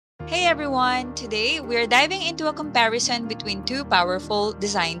Hey everyone! Today, we're diving into a comparison between two powerful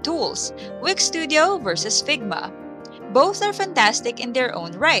design tools, Wix Studio versus Figma. Both are fantastic in their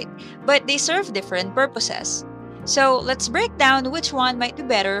own right, but they serve different purposes. So let's break down which one might be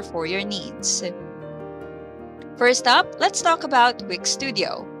better for your needs. First up, let's talk about Wix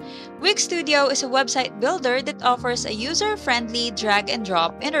Studio. Wix Studio is a website builder that offers a user-friendly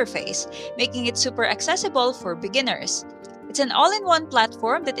drag-and-drop interface, making it super accessible for beginners. It's an all-in-one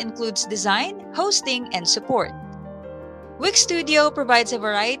platform that includes design, hosting, and support. Wix Studio provides a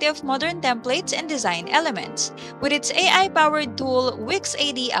variety of modern templates and design elements. With its AI-powered tool Wix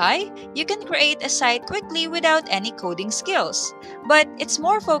ADI, you can create a site quickly without any coding skills. But it's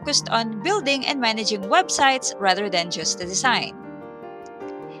more focused on building and managing websites rather than just the design.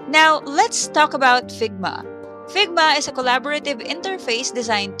 Now, let's talk about Figma. Figma is a collaborative interface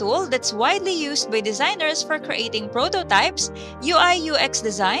design tool that's widely used by designers for creating prototypes, UI/UX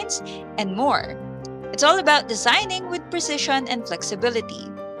designs, and more. It's all about designing with precision and flexibility.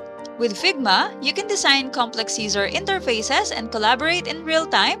 With Figma, you can design complex user interfaces and collaborate in real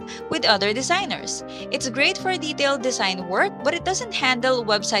time with other designers. It's great for detailed design work, but it doesn't handle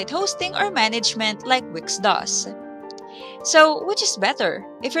website hosting or management like Wix does. So, which is better?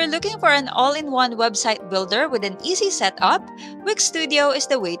 If you're looking for an all-in-one website builder with an easy setup, Wix Studio is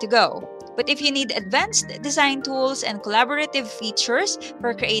the way to go. But if you need advanced design tools and collaborative features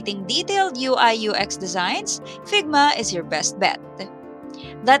for creating detailed UI/UX designs, Figma is your best bet.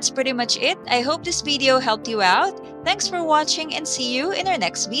 That's pretty much it. I hope this video helped you out. Thanks for watching and see you in our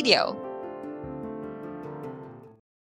next video.